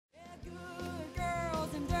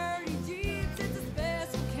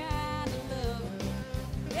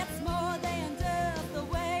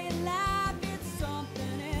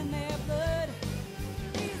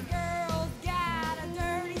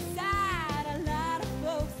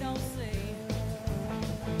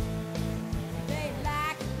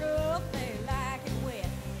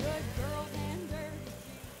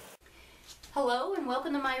Hello and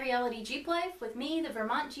welcome to My Reality Jeep Life with me, the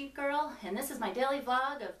Vermont Jeepgirl, and this is my daily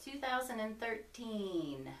vlog of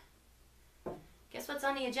 2013. Guess what's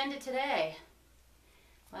on the agenda today?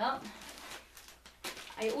 Well,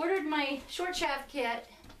 I ordered my short shaft kit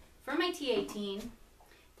for my T18.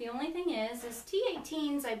 The only thing is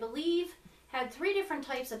T18s, I believe, had 3 different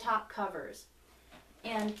types of top covers.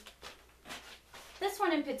 And this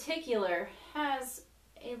one in particular has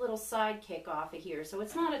a little side kick off of here, so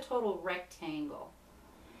it's not a total rectangle.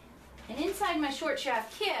 And inside my short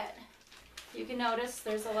shaft kit, you can notice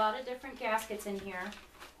there's a lot of different gaskets in here,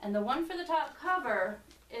 and the one for the top cover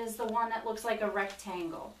is the one that looks like a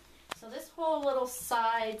rectangle. So this whole little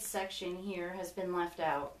side section here has been left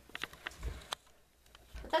out.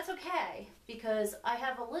 But that's okay, because I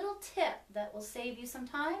have a little tip that will save you some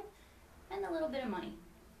time and a little bit of money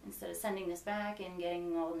instead of sending this back and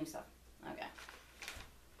getting all the new stuff. Okay.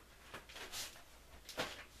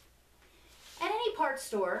 At any parts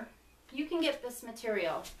store, you can get this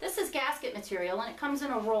material. This is gasket material and it comes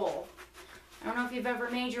in a roll. I don't know if you've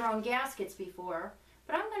ever made your own gaskets before,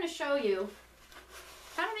 but I'm going to show you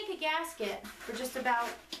how to make a gasket for just about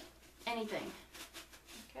anything.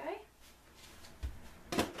 Okay?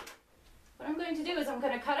 What I'm going to do is I'm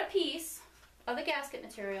going to cut a piece of the gasket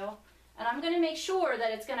material, and I'm going to make sure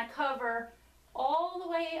that it's going to cover all the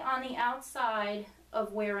way on the outside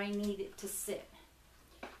of where I need it to sit.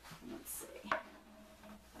 Let's see.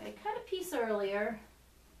 I cut a piece earlier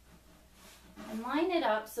and line it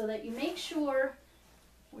up so that you make sure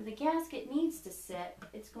where the gasket needs to sit,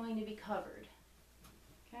 it's going to be covered.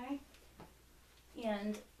 Okay?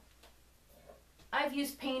 And I've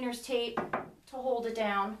used painter's tape to hold it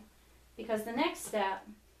down, because the next step,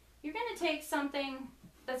 you're going to take something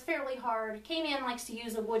that's fairly hard. K-Man likes to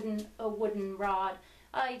use a wooden rod.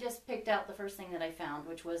 I just picked out the first thing that I found,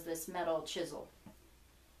 which was this metal chisel.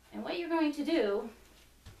 And what you're going to do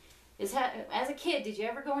is, as a kid, did you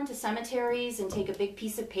ever go into cemeteries and take a big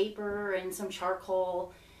piece of paper and some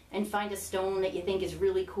charcoal and find a stone that you think is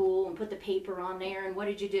really cool and put the paper on there, and what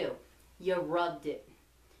did you do? You rubbed it.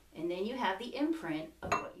 And then you have the imprint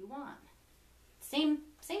of what you want. Same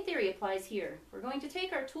theory applies here. We're going to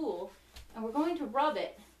take our tool and we're going to rub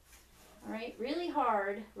it, all right, really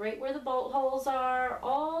hard, right where the bolt holes are,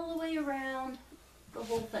 all the way around the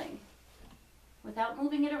whole thing, without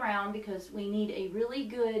moving it around, because we need a really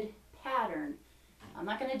good pattern. I'm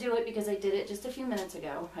not going to do it because I did it just a few minutes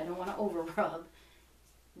ago. I don't want to over rub.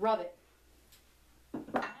 Rub it. Now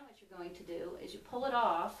what you're going to do is you pull it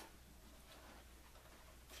off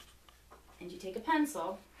and you take a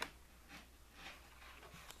pencil,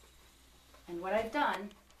 and what I've done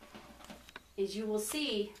is you will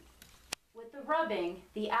see with the rubbing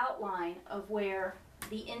the outline of where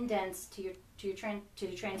the indents to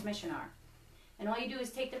the transmission are. And all you do is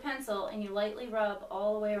take the pencil and you lightly rub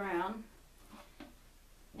all the way around.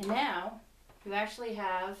 And now you actually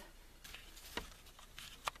have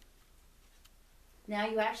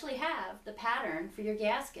the pattern for your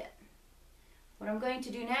gasket. What I'm going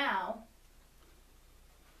to do now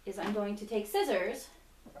is I'm going to take scissors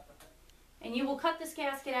and you will cut this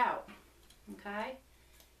gasket out. Okay?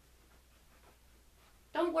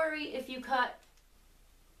 Don't worry if you cut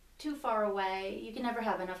too far away. You can never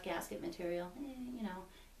have enough gasket material. You know,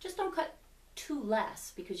 just don't cut too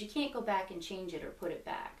less, because you can't go back and change it or put it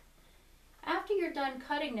back. After you're done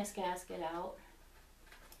cutting this gasket out,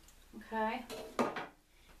 okay,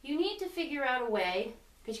 you need to figure out a way,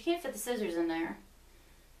 because you can't fit the scissors in there.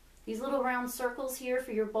 These little round circles here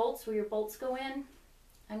for your bolts, where your bolts go in,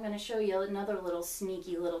 I'm going to show you another little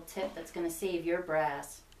sneaky little tip that's going to save your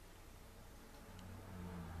brass.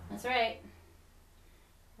 That's right.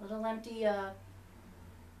 Little empty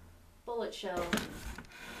bullet shell.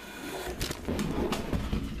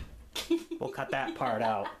 We'll cut that part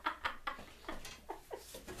out.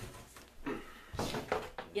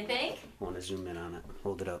 You think? I want to zoom in on it.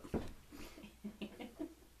 Hold it up.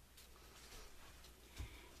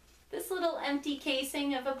 This little empty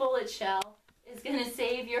casing of a bullet shell is going to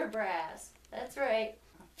save your brass. That's right.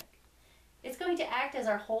 It's going to act as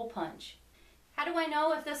our hole punch. How do I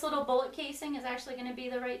know if this little bullet casing is actually going to be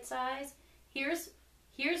the right size? Here's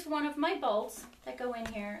one of my bolts that go in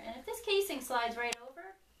here, and if this casing slides right over,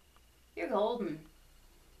 you're golden.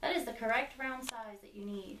 That is the correct round size that you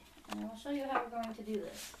need. And I will show you how we're going to do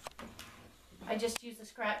this. I just used a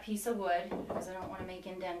scrap piece of wood because I don't want to make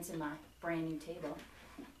indents in my brand new table.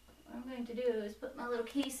 What I'm going to do is put my little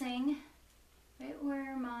casing right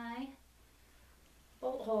where my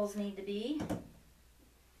bolt holes need to be.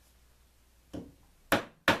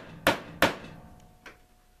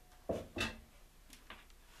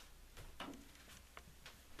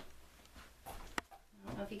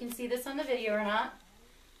 see this on the video or not,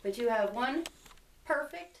 but you have one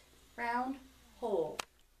perfect round hole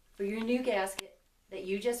for your new gasket that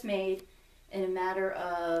you just made in a matter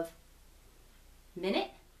of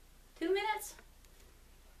minute, 2 minutes.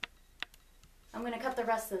 I'm going to cut the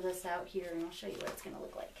rest of this out here and I'll show you what it's going to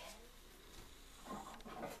look like.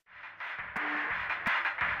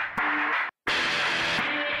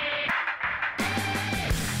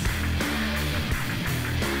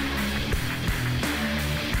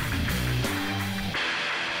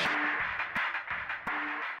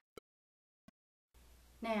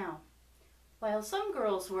 Now, while some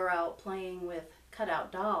girls were out playing with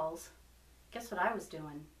cutout dolls, guess what I was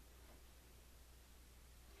doing?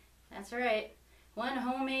 That's right, one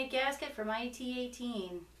homemade gasket for my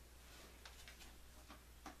E33.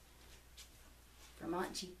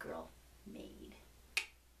 Vermont Jeepgirl made.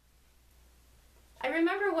 I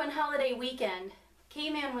remember one holiday weekend,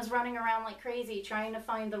 K-Man was running around like crazy trying to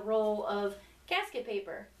find the roll of gasket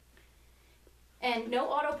paper. And no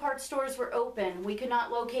auto parts stores were open. We could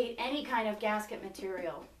not locate any kind of gasket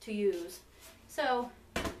material to use. So,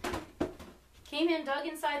 K-Man dug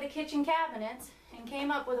inside the kitchen cabinets and came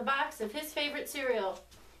up with a box of his favorite cereal,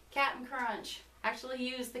 Captain Crunch. Actually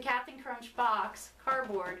used the Captain Crunch box,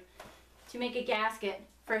 cardboard, to make a gasket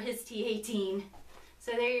for his T18.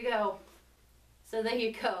 So there you go. So there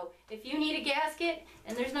you go. If you need a gasket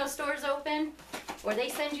and there's no stores open, or they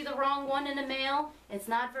send you the wrong one in the mail, it's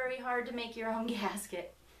not very hard to make your own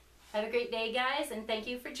gasket. Have a great day, guys, and thank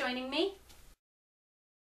you for joining me.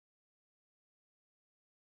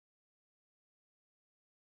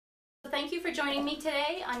 Thank you for joining me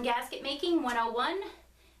today on Gasket Making 101.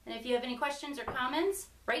 And if you have any questions or comments,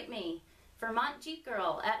 write me,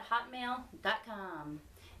 vermontjeepgirl@hotmail.com.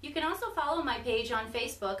 You can also follow my page on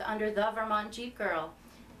Facebook under the Vermont Jeepgirl.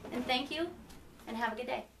 And thank you, and have a good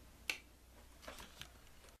day.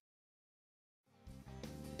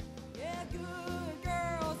 Yeah, good.